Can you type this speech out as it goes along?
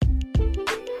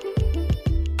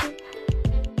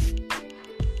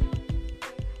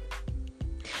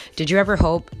Did you ever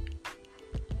hope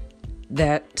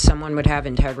that someone would have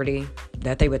integrity,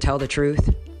 that they would tell the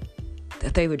truth,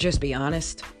 that they would just be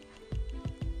honest,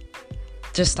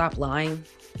 just stop lying?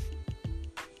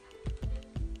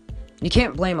 You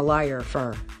can't blame a liar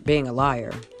for being a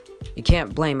liar. You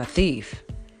can't blame a thief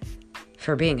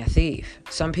for being a thief.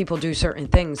 Some people do certain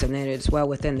things and then it's well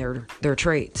within their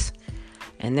traits,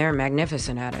 and they're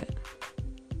magnificent at it.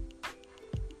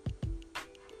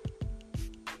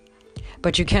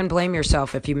 But you can blame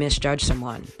yourself if you misjudge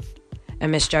someone.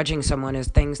 And misjudging someone is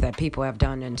things that people have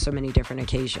done in so many different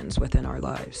occasions within our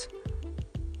lives.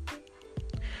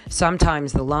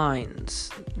 Sometimes the lines,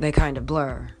 they kind of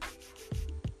blur.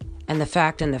 And the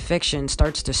fact and the fiction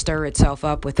starts to stir itself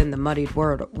up within the muddied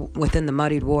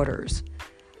waters.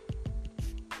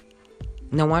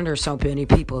 No wonder so many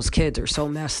people's kids are so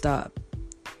messed up.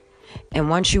 And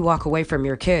once you walk away from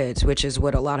your kids, which is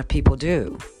what a lot of people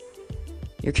do,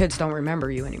 your kids don't remember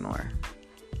you anymore.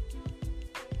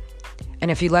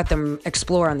 And if you let them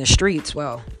explore on the streets,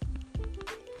 well,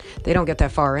 they don't get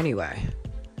that far anyway.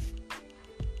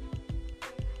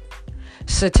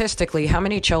 Statistically, how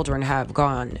many children have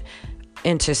gone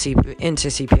into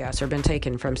CPS or been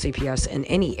taken from CPS in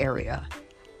any area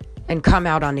and come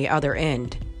out on the other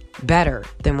end better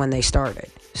than when they started?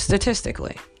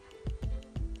 Statistically.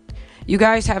 You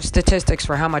guys have statistics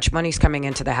for how much money's coming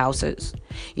into the houses.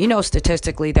 You know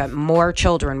statistically that more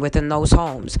children within those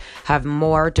homes have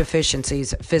more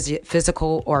deficiencies,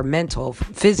 physical or mental,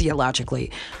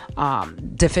 physiologically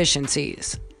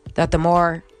deficiencies. That the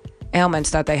more ailments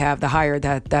that they have, the higher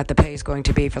that the pay is going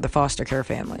to be for the foster care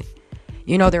family.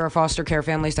 You know there are foster care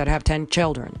families that have 10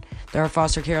 children. There are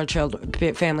foster care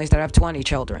families that have 20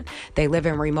 children. They live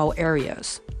in remote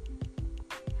areas.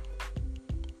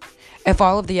 If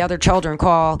all of the other children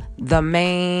call the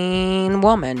main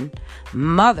woman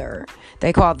mother,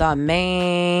 they call the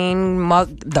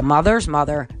mother's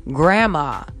mother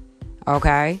grandma,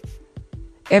 okay?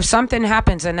 If something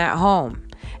happens in that home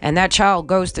and that child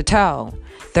goes to tell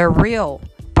their real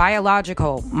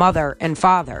biological mother and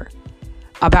father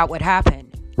about what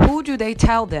happened, who do they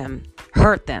tell them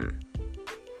hurt them?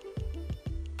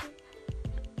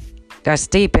 That's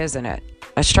deep, isn't it?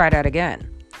 Let's try that again.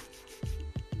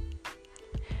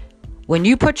 When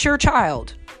you put your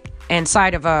child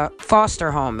inside of a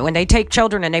foster home, when they take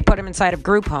children and they put them inside of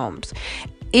group homes,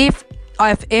 if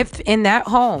in that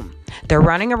home they're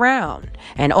running around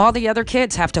and all the other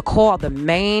kids have to call the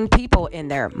main people in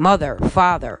there, mother,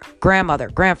 father, grandmother,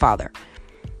 grandfather,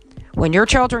 when your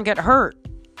children get hurt,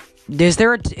 is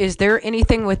there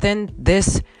anything within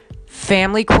this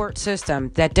family court system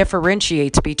that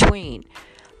differentiates between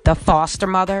the foster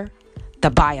mother, the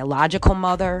biological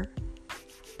mother,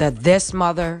 the this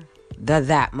mother, the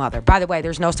that mother? By the way,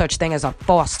 there's no such thing as a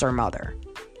foster mother.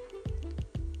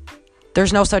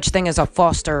 There's no such thing as a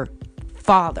foster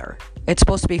father. It's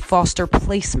supposed to be foster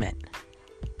placement.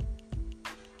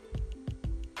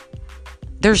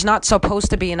 There's not supposed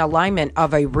to be an alignment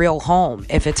of a real home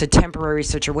if it's a temporary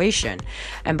situation.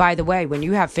 And by the way, when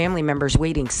you have family members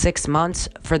waiting 6 months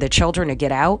for the children to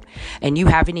get out, and you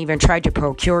haven't even tried to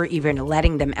procure even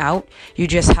letting them out, you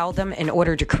just held them in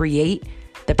order to create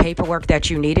the paperwork that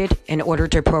you needed in order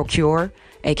to procure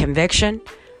a conviction,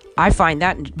 I find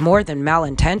that more than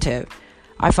malintentive.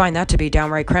 I find that to be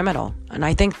downright criminal. And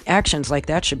I think actions like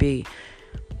that should be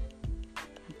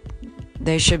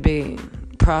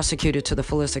prosecuted to the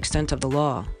fullest extent of the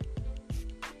law.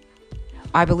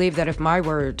 I believe that if my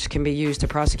words can be used to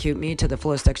prosecute me to the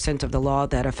fullest extent of the law,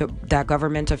 that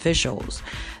government officials,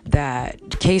 that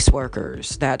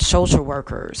caseworkers, that social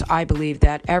workers, I believe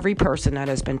that every person that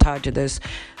has been tied to this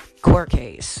court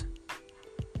case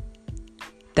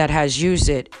that has used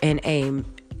it in a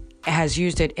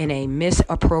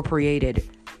misappropriated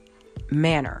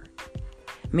manner,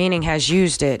 meaning has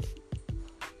used it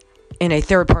in a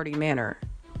third-party manner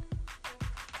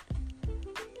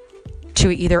to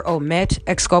either omit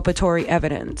exculpatory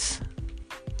evidence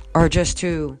or just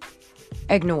to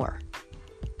ignore.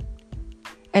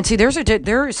 And see, there's a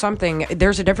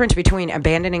difference between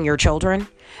abandoning your children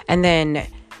and then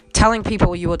telling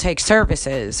people you will take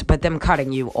services, but them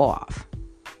cutting you off.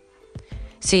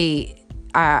 See,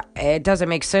 it doesn't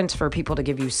make sense for people to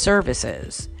give you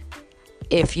services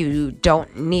if you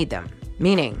don't need them.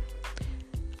 Meaning,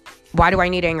 why do I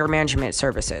need anger management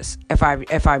services if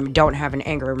I don't have an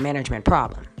anger management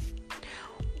problem?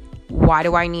 Why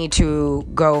do I need to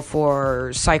go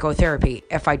for psychotherapy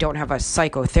if I don't have a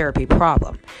psychotherapy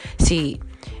problem? See,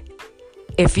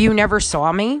 if you never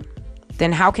saw me,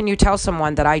 then how can you tell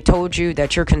someone that I told you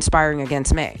that you're conspiring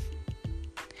against me?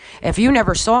 If you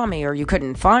never saw me or you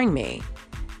couldn't find me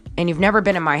and you've never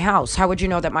been in my house, how would you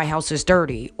know that my house is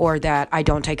dirty or that I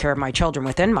don't take care of my children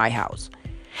within my house?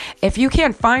 If you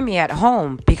can't find me at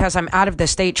home because I'm out of the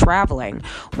state traveling,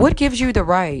 what gives you the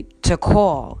right to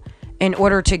call in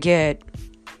order to get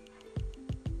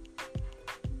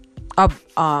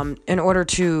in order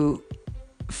to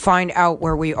find out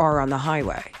where we are on the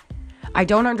highway? I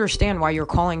don't understand why you're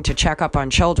calling to check up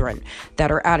on children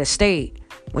that are out of state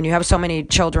when you have so many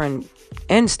children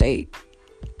in state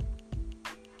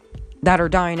that are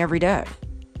dying every day.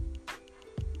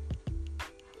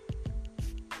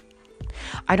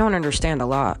 I don't understand a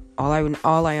lot. All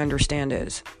I understand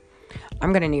is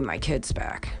I'm going to need my kids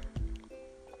back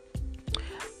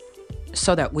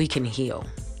so that we can heal.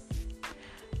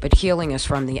 But healing is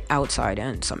from the outside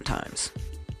in sometimes.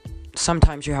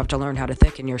 Sometimes you have to learn how to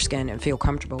thicken your skin and feel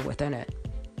comfortable within it.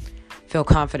 Feel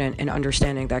confident in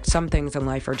understanding that some things in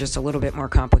life are just a little bit more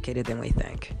complicated than we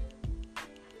think.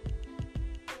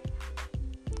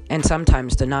 And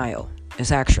sometimes denial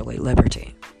is actually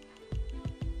liberty.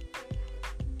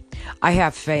 I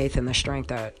have faith in the strength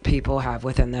that people have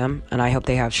within them, and I hope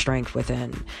they have strength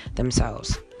within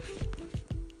themselves.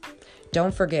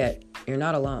 Don't forget, you're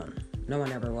not alone. No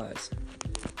one ever was.